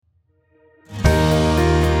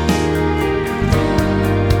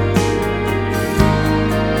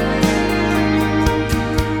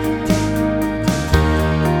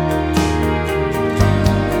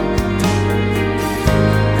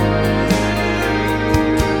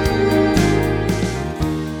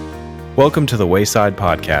Welcome to the Wayside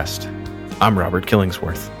Podcast. I'm Robert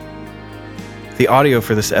Killingsworth. The audio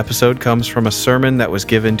for this episode comes from a sermon that was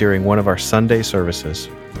given during one of our Sunday services.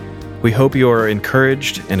 We hope you are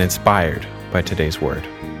encouraged and inspired by today's word.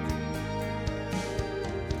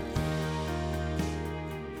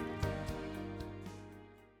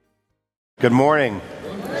 Good morning.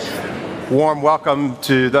 Warm welcome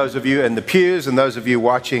to those of you in the pews and those of you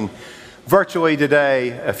watching virtually today.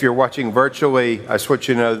 If you're watching virtually, I just want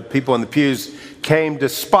you to know that people in the pews came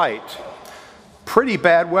despite pretty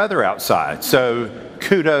bad weather outside. So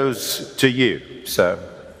kudos to you.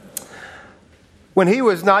 When he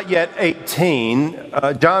was not yet 18,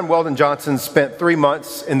 John Weldon Johnson spent 3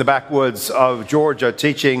 months in the backwoods of Georgia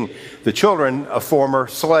teaching the children of former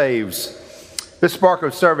slaves. This spark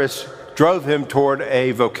of service drove him toward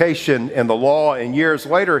a vocation in the law, and years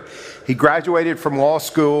later, he graduated from law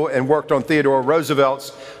school and worked on Theodore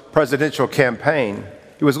Roosevelt's presidential campaign.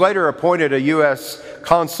 He was later appointed a U.S.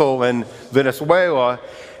 consul in Venezuela,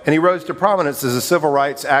 and he rose to prominence as a civil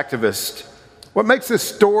rights activist. What makes this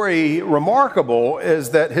story remarkable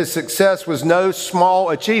is that his success was no small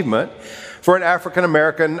achievement for an African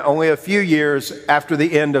American only a few years after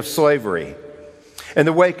the end of slavery. In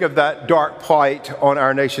the wake of that dark plight on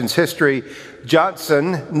our nation's history,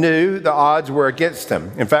 Johnson knew the odds were against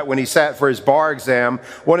him. In fact, when he sat for his bar exam,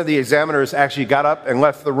 one of the examiners actually got up and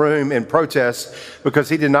left the room in protest because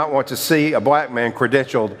he did not want to see a black man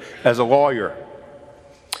credentialed as a lawyer.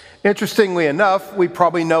 Interestingly enough, we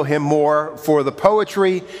probably know him more for the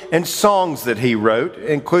poetry and songs that he wrote,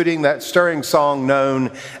 including that stirring song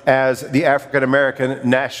known as the African American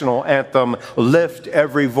national anthem, "Lift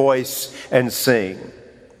Every Voice and Sing."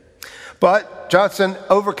 But Johnson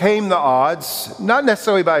overcame the odds, not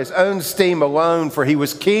necessarily by his own steam alone, for he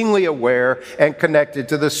was keenly aware and connected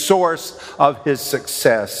to the source of his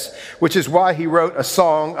success, which is why he wrote a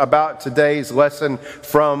song about today's lesson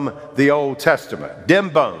from the Old Testament. Dem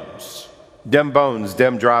bones, dem bones,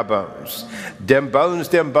 dem dry bones. Dem bones,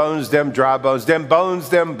 dem bones, dem dry bones. Dem bones,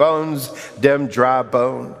 dem bones, dem dry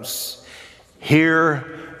bones. Hear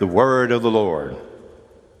the word of the Lord.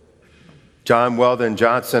 John Weldon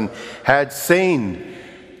Johnson had seen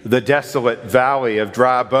the desolate valley of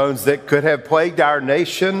dry bones that could have plagued our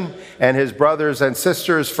nation and his brothers and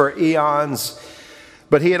sisters for eons.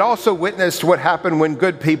 But he had also witnessed what happened when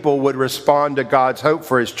good people would respond to God's hope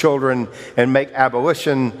for his children and make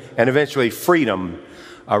abolition and eventually freedom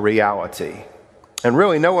a reality. And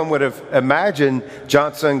really, no one would have imagined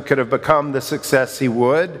Johnson could have become the success he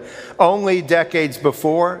would. Only decades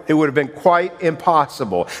before, it would have been quite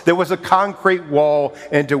impossible. There was a concrete wall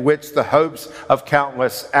into which the hopes of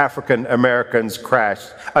countless African Americans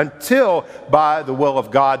crashed, until, by the will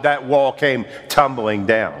of God, that wall came tumbling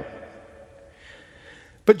down.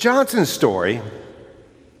 But Johnson's story,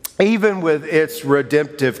 even with its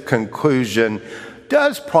redemptive conclusion,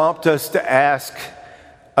 does prompt us to ask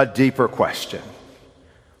a deeper question.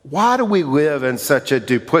 Why do we live in such a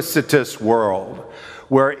duplicitous world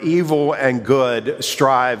where evil and good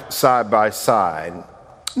strive side by side?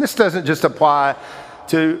 And this doesn't just apply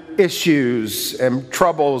to issues and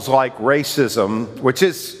troubles like racism, which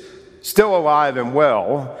is still alive and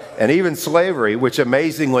well, and even slavery, which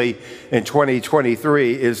amazingly in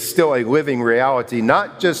 2023 is still a living reality,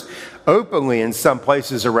 not just openly in some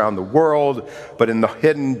places around the world, but in the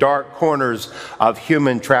hidden dark corners of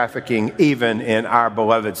human trafficking, even in our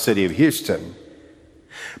beloved city of Houston.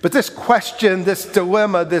 But this question, this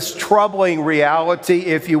dilemma, this troubling reality,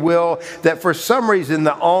 if you will, that for some reason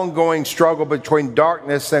the ongoing struggle between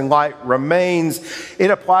darkness and light remains, it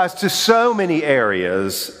applies to so many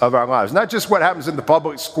areas of our lives. Not just what happens in the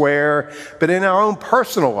public square, but in our own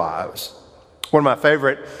personal lives. One of my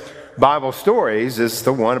favorite Bible stories is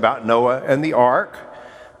the one about Noah and the ark.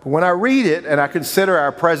 But when I read it and I consider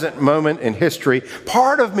our present moment in history,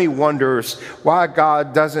 part of me wonders why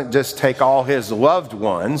God doesn't just take all his loved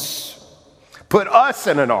ones, put us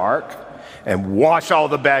in an ark, and wash all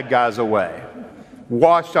the bad guys away,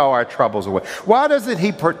 wash all our troubles away. Why doesn't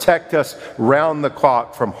he protect us round the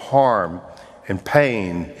clock from harm and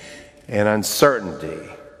pain and uncertainty?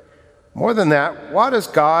 More than that, why does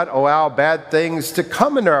God allow bad things to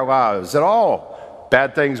come into our lives at all?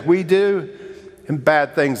 Bad things we do and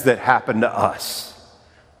bad things that happen to us.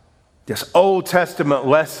 This Old Testament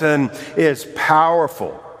lesson is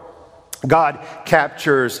powerful. God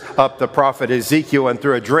captures up the prophet Ezekiel, and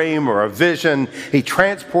through a dream or a vision, he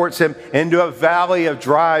transports him into a valley of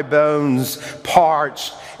dry bones,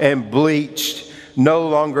 parched and bleached, no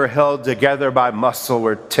longer held together by muscle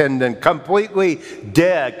or tendon, completely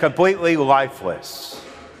dead, completely lifeless.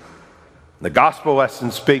 The gospel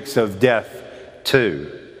lesson speaks of death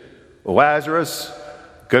too. Lazarus,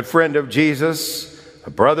 good friend of Jesus, a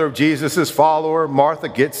brother of Jesus' follower, Martha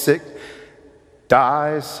gets sick,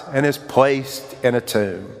 dies, and is placed in a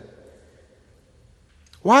tomb.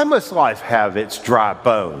 Why must life have its dry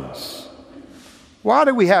bones? Why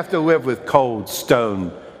do we have to live with cold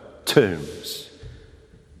stone tombs?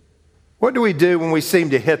 What do we do when we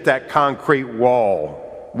seem to hit that concrete wall?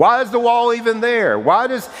 Why is the wall even there? Why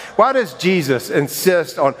does Jesus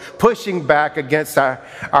insist on pushing back against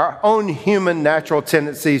our own human natural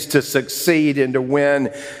tendencies to succeed and to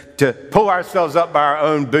win, to pull ourselves up by our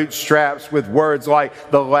own bootstraps with words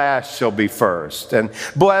like, the last shall be first, and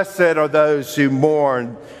blessed are those who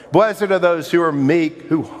mourn, blessed are those who are meek,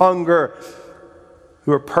 who hunger,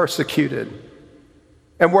 who are persecuted.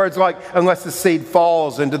 And words like, unless the seed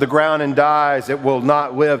falls into the ground and dies, it will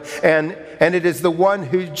not live. And it is the one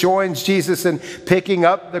who joins Jesus in picking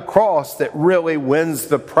up the cross that really wins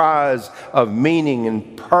the prize of meaning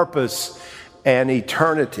and purpose and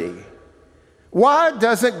eternity. Why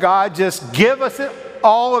doesn't God just give us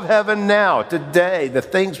all of heaven now, today, the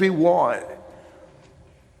things we want?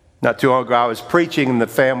 Not too long ago, I was preaching in the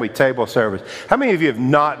family table service. How many of you have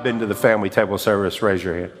not been to the family table service? Raise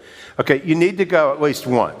your hand. Okay, you need to go at least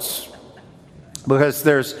once, because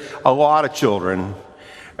there's a lot of children,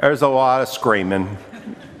 there's a lot of screaming,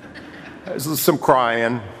 there's some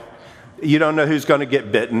crying. You don't know who's going to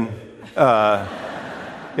get bitten,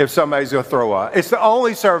 if somebody's going to throw up. It's the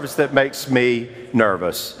only service that makes me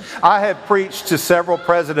nervous. I have preached to several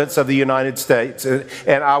presidents of the United States,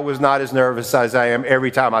 and I was not as nervous as I am every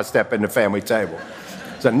time I step in the family table.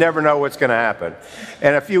 So I never know what's going to happen.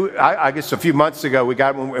 And I guess a few months ago,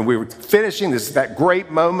 when we were finishing that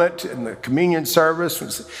great moment in the communion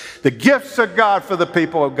service, the gifts of God for the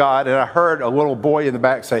people of God. And I heard a little boy in the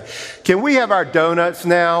back say, "Can we have our donuts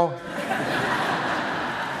now?"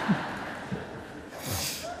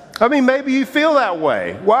 I mean, maybe you feel that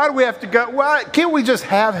way. Why do we have to go? Why can't we just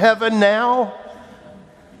have heaven now?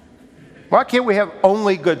 Why can't we have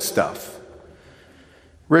only good stuff?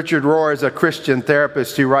 Richard Rohr is a Christian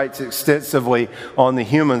therapist who writes extensively on the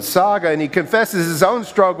human saga, and he confesses his own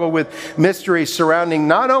struggle with mysteries surrounding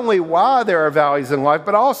not only why there are valleys in life,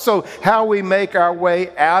 but also how we make our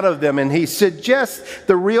way out of them. And he suggests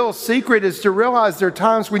the real secret is to realize there are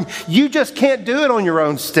times when you just can't do it on your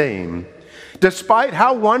own steam. Despite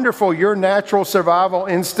how wonderful your natural survival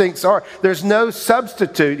instincts are, there's no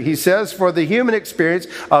substitute, he says, for the human experience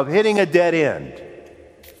of hitting a dead end.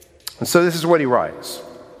 And so this is what he writes.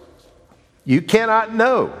 You cannot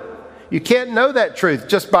know. You can't know that truth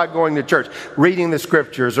just by going to church, reading the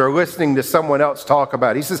scriptures, or listening to someone else talk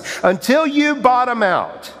about it. He says, until you bottom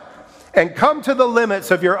out and come to the limits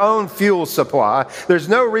of your own fuel supply, there's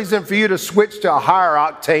no reason for you to switch to a higher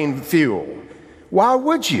octane fuel. Why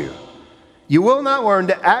would you? You will not learn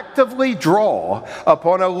to actively draw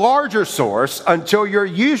upon a larger source until your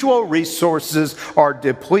usual resources are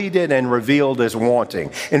depleted and revealed as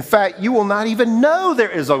wanting. In fact, you will not even know there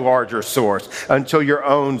is a larger source until your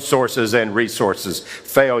own sources and resources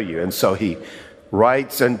fail you. And so he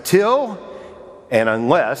writes, until and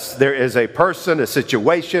unless there is a person, a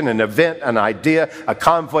situation, an event, an idea, a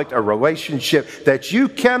conflict, a relationship that you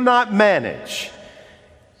cannot manage,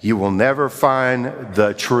 you will never find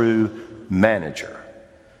the true manager.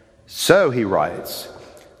 So he writes,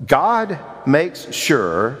 God makes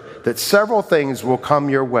sure that several things will come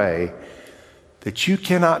your way that you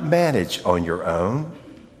cannot manage on your own,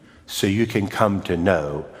 so you can come to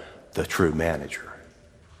know the true manager.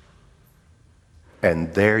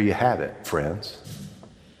 And there you have it, friends.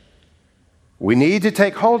 We need to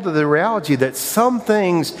take hold of the reality that some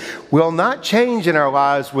things will not change in our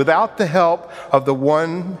lives without the help of the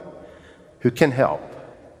one who can help.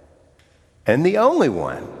 And the only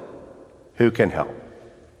one who can help,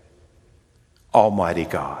 Almighty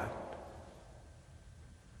God.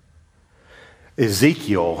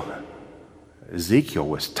 Ezekiel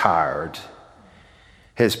was tired.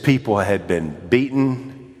 His people had been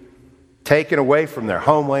beaten, taken away from their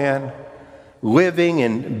homeland, living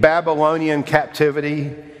in Babylonian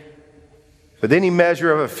captivity, with any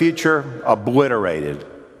measure of a future obliterated.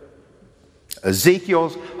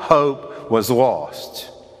 Ezekiel's hope was lost.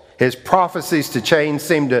 His prophecies to change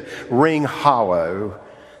seemed to ring hollow.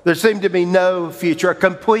 There seemed to be no future, a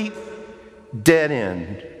complete dead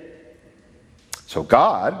end. So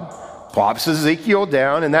God plops Ezekiel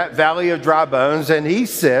down in that valley of dry bones, and he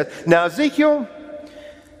said, now Ezekiel,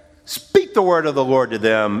 speak the word of the Lord to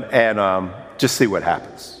them and just see what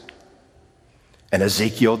happens. And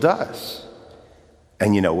Ezekiel does.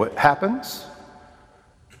 And you know what happens?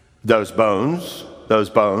 Those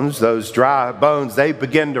dry bones, they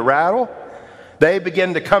begin to rattle. They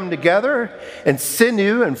begin to come together, and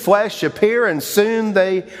sinew and flesh appear, and soon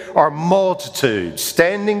they are multitudes,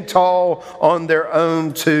 standing tall on their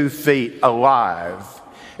own 2 feet, alive.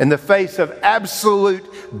 In the face of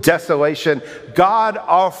absolute desolation, God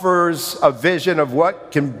offers a vision of what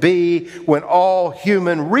can be when all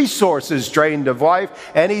human resources drained of life.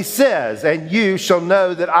 And he says, "And you shall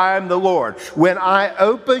know that I am the Lord. When I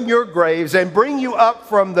open your graves and bring you up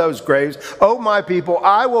from those graves, O my people,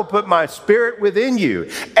 I will put my spirit within you,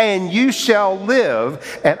 and you shall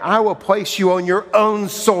live, and I will place you on your own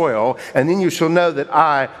soil. And then you shall know that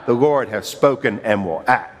I, the Lord, have spoken and will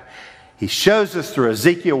act." He shows us through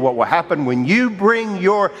Ezekiel what will happen when you bring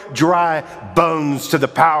your dry bones to the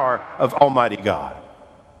power of Almighty God.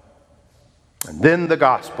 And then the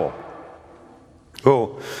gospel.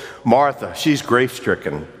 Oh, Martha, she's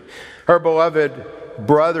grief-stricken. Her beloved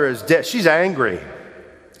brother is dead. She's angry.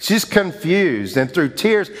 She's confused. And through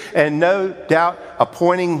tears and no doubt a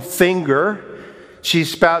pointing finger, she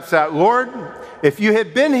spouts out, "Lord, if you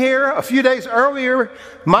had been here a few days earlier,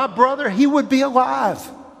 my brother, he would be alive."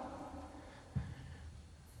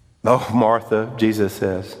 "Oh, Martha," Jesus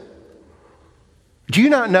says, "do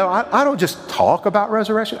you not know I don't just talk about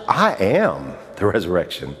resurrection? I am the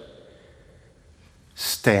resurrection.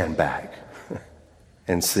 Stand back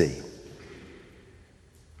and see."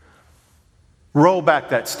 "Roll back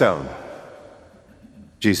that stone,"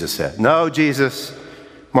 Jesus said. "No, Jesus,"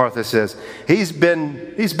 Martha says, he's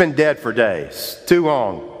been dead for days, too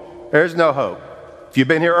long. There's no hope. If you'd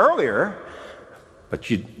been here earlier, but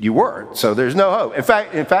you weren't, so there's no hope. In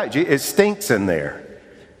fact, it stinks in there."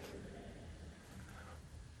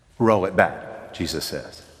 "Roll it back," Jesus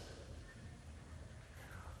says.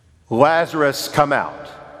 "Lazarus, come out."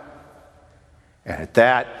 And at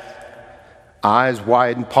that, eyes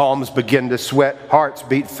widen, palms begin to sweat, hearts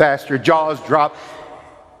beat faster, jaws drop.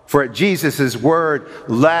 For at Jesus' word,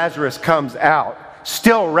 Lazarus comes out,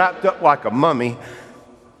 still wrapped up like a mummy.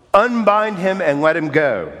 Unbind him and let him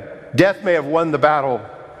go. Death may have won the battle.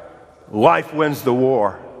 Life wins the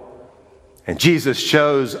war. And Jesus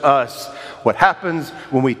shows us what happens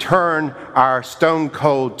when we turn our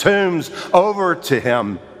stone-cold tombs over to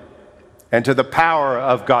him and to the power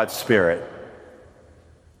of God's Spirit.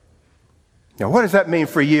 Now, what does that mean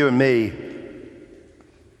for you and me?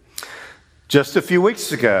 Just a few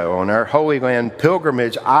weeks ago on our Holy Land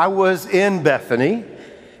pilgrimage, I was in Bethany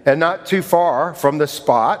and not too far from the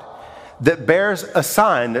spot that bears a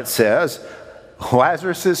sign that says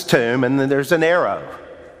Lazarus' tomb, and then there's an arrow.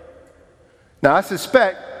 Now, I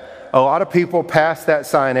suspect a lot of people pass that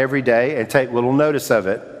sign every day and take little notice of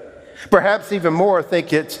it. Perhaps even more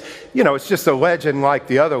think it's just a legend like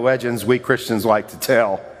the other legends we Christians like to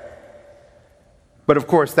tell. But of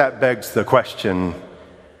course, that begs the question,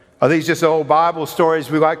 are these just old Bible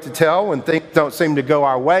stories we like to tell when things don't seem to go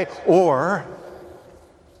our way? Or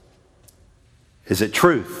is it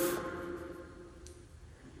truth?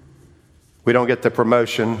 We don't get the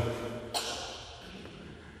promotion.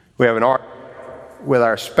 We have an argument with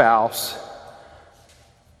our spouse.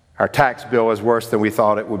 Our tax bill is worse than we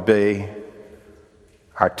thought it would be.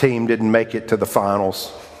 Our team didn't make it to the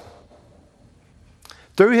finals.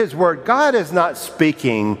 Through his word, God is not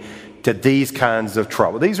speaking to these kinds of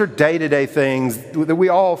trouble. These are day-to-day things that we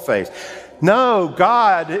all face. No,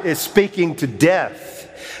 God is speaking to death.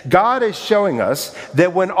 God is showing us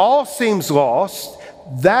that when all seems lost,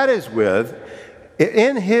 that is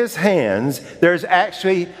in his hands, there's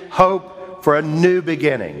actually hope for a new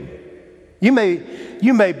beginning. You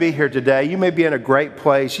may be here today. You may be in a great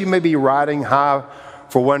place. You may be riding high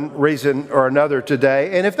for one reason or another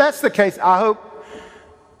today. And if that's the case, I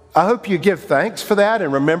hope you give thanks for that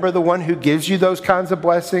and remember the one who gives you those kinds of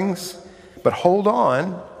blessings. But hold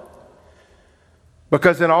on,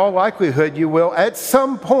 because in all likelihood, you will at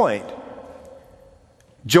some point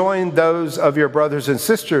join those of your brothers and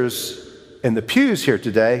sisters in the pews here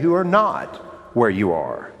today who are not where you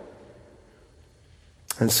are.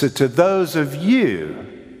 And so to those of you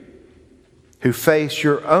who face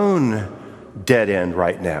your own dead end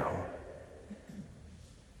right now,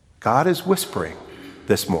 God is whispering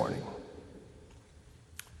this morning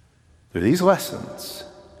through these lessons,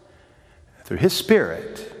 through his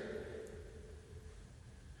Spirit.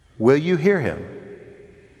 Will you hear him?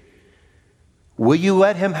 Will you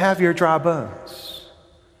let him have your dry bones,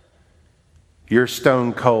 your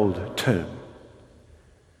stone-cold tomb?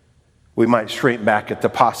 We might shrink back at the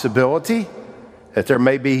possibility that there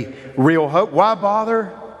may be real hope. Why bother?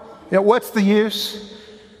 What's the use?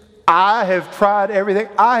 I have tried everything.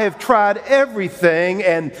 I have tried everything,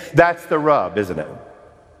 and that's the rub, isn't it?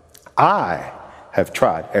 I have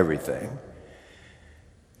tried everything.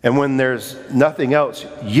 And when there's nothing else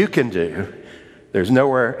you can do, there's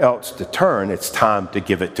nowhere else to turn, it's time to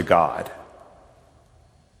give it to God.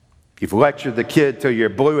 You've lectured the kid till you're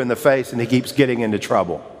blue in the face and he keeps getting into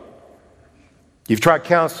trouble. You've tried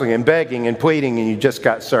counseling and begging and pleading and you just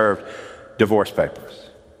got served divorce papers.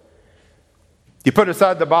 You put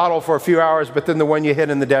aside the bottle for a few hours, but then the one you hid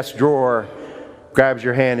in the desk drawer grabs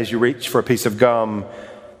your hand as you reach for a piece of gum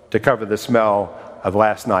to cover the smell of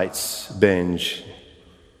last night's binge.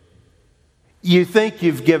 You think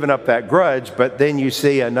you've given up that grudge, but then you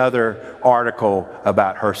see another article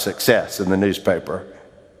about her success in the newspaper.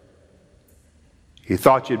 You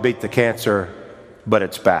thought you'd beat the cancer, but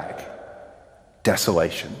it's back.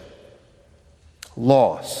 Desolation,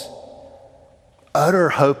 loss, utter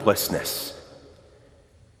hopelessness.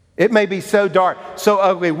 It may be so dark, so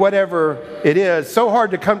ugly, whatever it is, so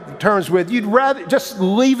hard to come to terms with, you'd rather just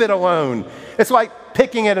leave it alone. It's like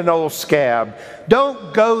picking at an old scab.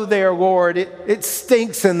 Don't go there, Lord. It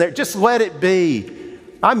stinks in there. Just let it be.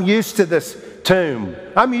 I'm used to this tomb.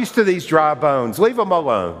 I'm used to these dry bones. Leave them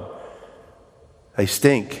alone. They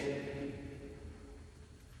stink.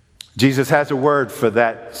 Jesus has a word for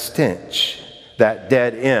that stench, that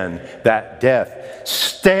dead end, that death.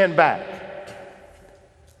 Stand back.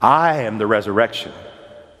 I am the resurrection.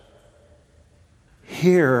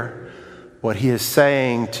 Hear what he is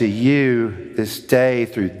saying to you this day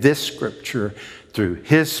through this scripture, through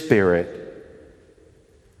his Spirit.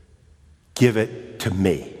 Give it to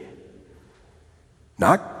me.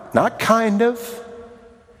 Not kind of,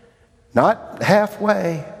 not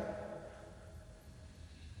halfway.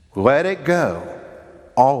 Let it go,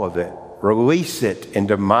 all of it. Release it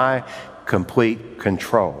into my complete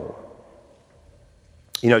control.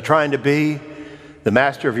 You know, trying to be the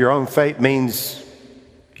master of your own fate means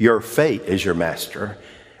your fate is your master,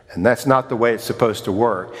 and that's not the way it's supposed to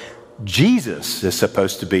work. Jesus is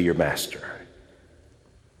supposed to be your master.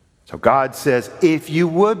 So God says, if you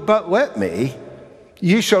would but let me,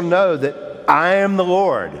 you shall know that I am the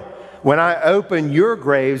Lord. When I open your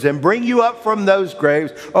graves and bring you up from those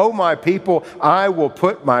graves, oh my people, I will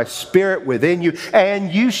put my spirit within you,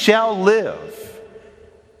 and you shall live.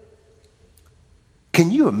 Can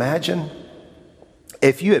you imagine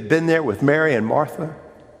if you had been there with Mary and Martha,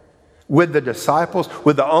 with the disciples,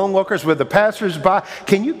 with the onlookers, with the passersby?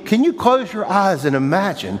 Can you close your eyes and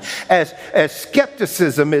imagine as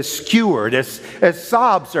skepticism is skewered, as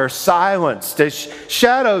sobs are silenced, as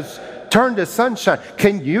shadows turn to sunshine?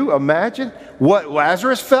 Can you imagine what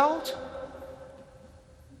Lazarus felt?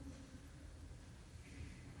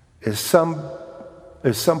 Is some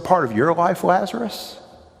part of your life Lazarus?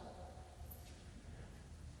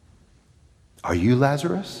 Are you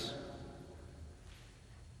Lazarus?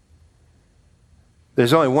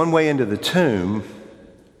 There's only one way into the tomb,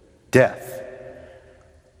 death.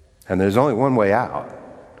 And there's only one way out,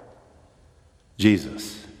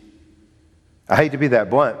 Jesus. I hate to be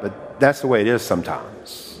that blunt, but that's the way it is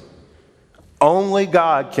sometimes. Only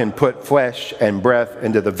God can put flesh and breath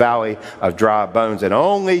into the valley of dry bones, and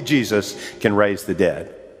only Jesus can raise the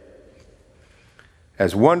dead.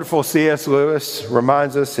 As wonderful C.S. Lewis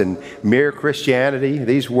reminds us in Mere Christianity,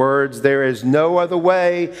 these words, there is no other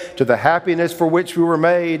way to the happiness for which we were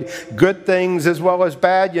made. Good things as well as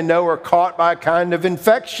bad, you know, are caught by a kind of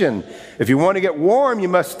infection. If you want to get warm, you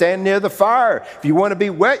must stand near the fire. If you want to be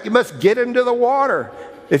wet, you must get into the water.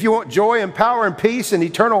 If you want joy and power and peace and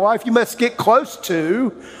eternal life, you must get close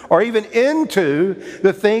to or even into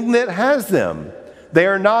the thing that has them. They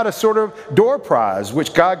are not a sort of door prize,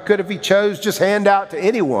 which God could, if he chose, just hand out to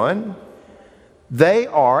anyone. They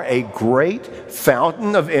are a great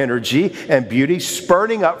fountain of energy and beauty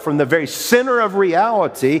spurting up from the very center of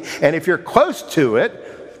reality. And if you're close to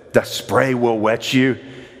it, the spray will wet you.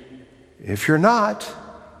 If you're not,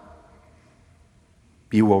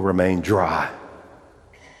 you will remain dry.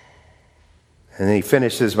 And then he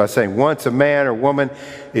finishes by saying, once a man or woman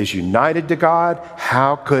is united to God,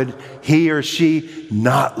 how could he or she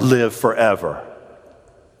not live forever?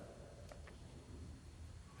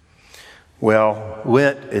 Well,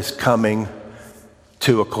 Lent is coming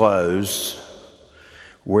to a close.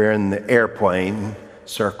 We're in the airplane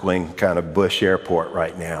circling kind of Bush Airport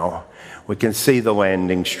right now. We can see the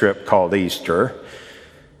landing strip called Easter.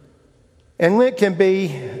 And Lent can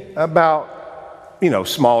be about,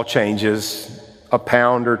 small changes. A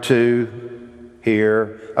pound or two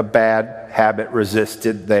here, a bad habit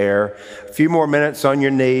resisted there, a few more minutes on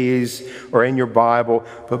your knees or in your Bible,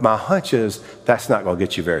 but my hunch is that's not going to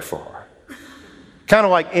get you very far. Kind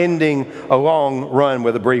of like ending a long run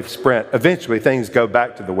with a brief sprint. Eventually things go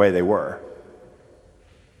back to the way they were.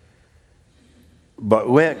 But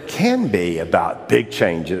Lent can be about big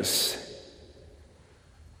changes.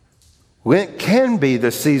 Lent can be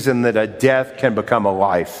the season that a death can become a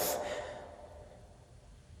life.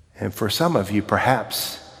 And for some of you,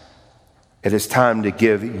 perhaps it is time to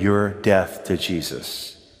give your death to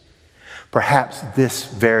Jesus. Perhaps this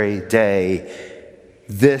very day,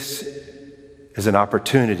 this is an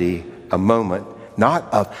opportunity, a moment,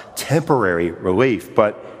 not of temporary relief,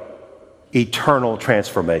 but eternal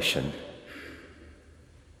transformation.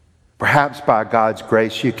 Perhaps by God's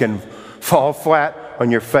grace, you can fall flat on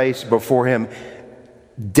your face before Him,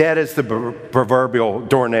 dead as the proverbial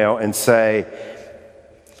doornail, and say,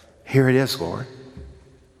 "Here it is, Lord.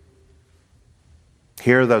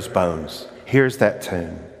 Here are those bones. Here's that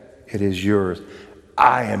tomb. It is yours.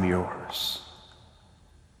 I am yours."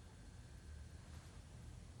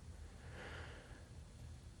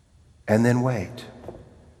 And then wait.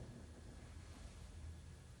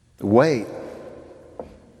 Wait.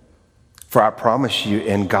 For I promise you,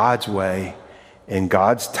 in God's way, in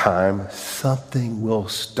God's time, something will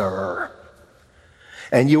stir.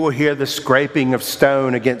 And you will hear the scraping of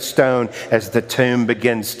stone against stone as the tomb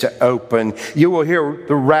begins to open. You will hear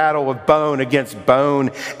the rattle of bone against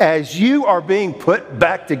bone as you are being put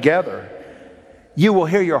back together. You will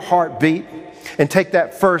hear your heart beat and take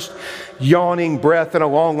that first yawning breath in a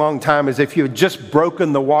long, long time, as if you had just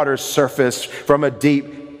broken the water's surface from a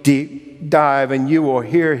deep, deep dive. And you will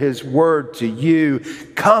hear His word to you,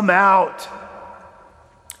 "Come out.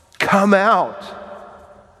 Come out."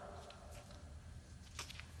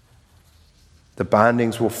 The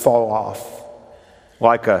bindings will fall off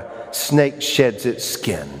like a snake sheds its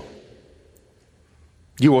skin.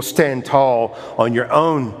 You will stand tall on your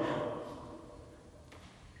own,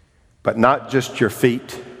 but not just your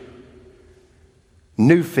feet.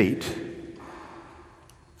 New feet.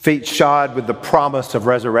 Feet shod with the promise of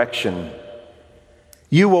resurrection.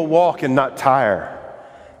 You will walk and not tire.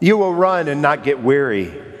 You will run and not get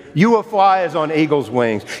weary. You will fly as on eagle's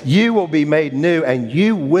wings. You will be made new, and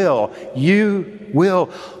you will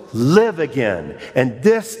live again. And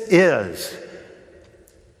this is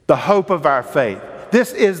the hope of our faith.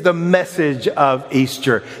 This is the message of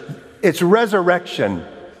Easter. It's resurrection,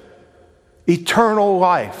 eternal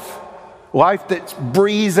life. Life that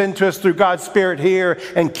breathes into us through God's Spirit here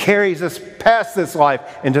and carries us past this life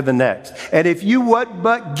into the next. And if you would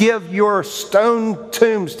but give your stone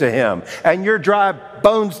tombs to Him and your dry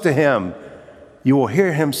bones to Him, you will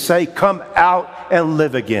hear Him say, "Come out and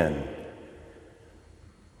live again."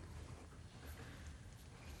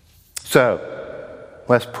 So,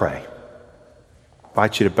 let's pray. I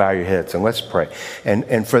invite you to bow your heads and let's pray.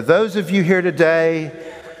 And for those of you here today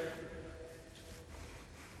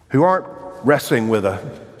who aren't wrestling with a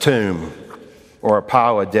tomb or a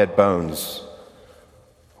pile of dead bones,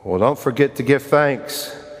 well, don't forget to give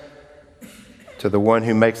thanks to the one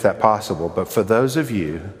who makes that possible. But for those of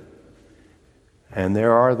you, and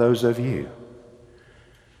there are those of you,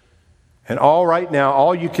 and all right now,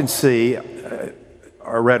 all you can see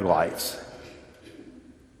are red lights.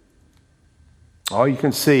 All you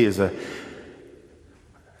can see is a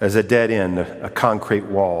dead end, a concrete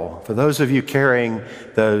wall. For those of you carrying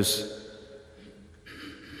those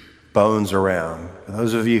bones around, for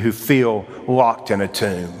those of you who feel locked in a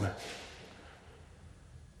tomb,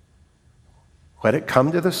 let it come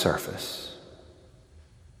to the surface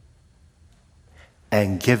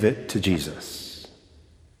and give it to Jesus.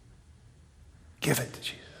 Give it to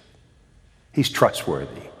Jesus. He's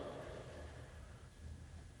trustworthy.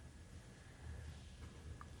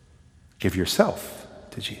 Give yourself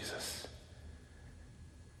to Jesus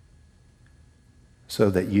so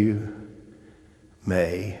that you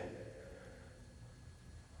may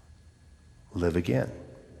live again.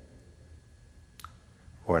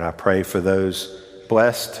 Lord, I pray for those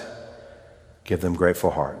blessed, give them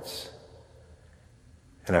grateful hearts.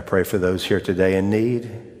 And I pray for those here today in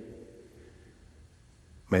need,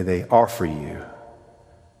 may they offer you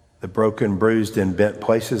the broken, bruised, and bent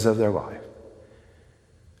places of their life,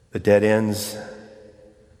 the dead ends,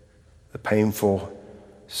 the painful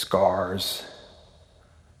scars,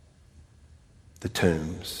 the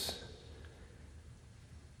tombs.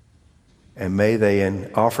 And may they,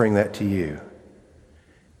 in offering that to you,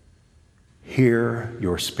 hear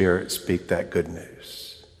your Spirit speak that good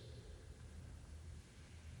news.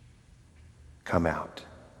 Come out.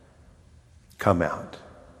 Come out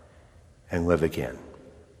and live again.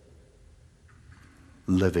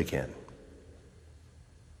 Live again.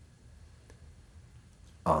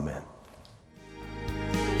 Amen.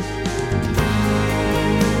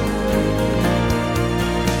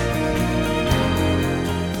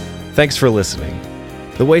 Thanks for listening.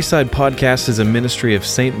 The Wayside Podcast is a ministry of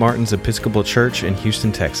St. Martin's Episcopal Church in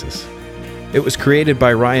Houston, Texas. It was created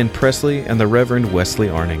by Ryan Presley and the Reverend Wesley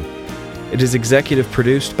Arning. It is executive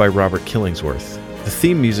produced by Robert Killingsworth. The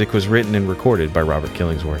theme music was written and recorded by Robert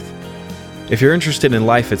Killingsworth. If you're interested in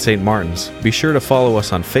life at St. Martin's, be sure to follow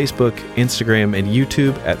us on Facebook, Instagram, and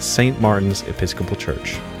YouTube at St. Martin's Episcopal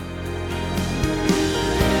Church.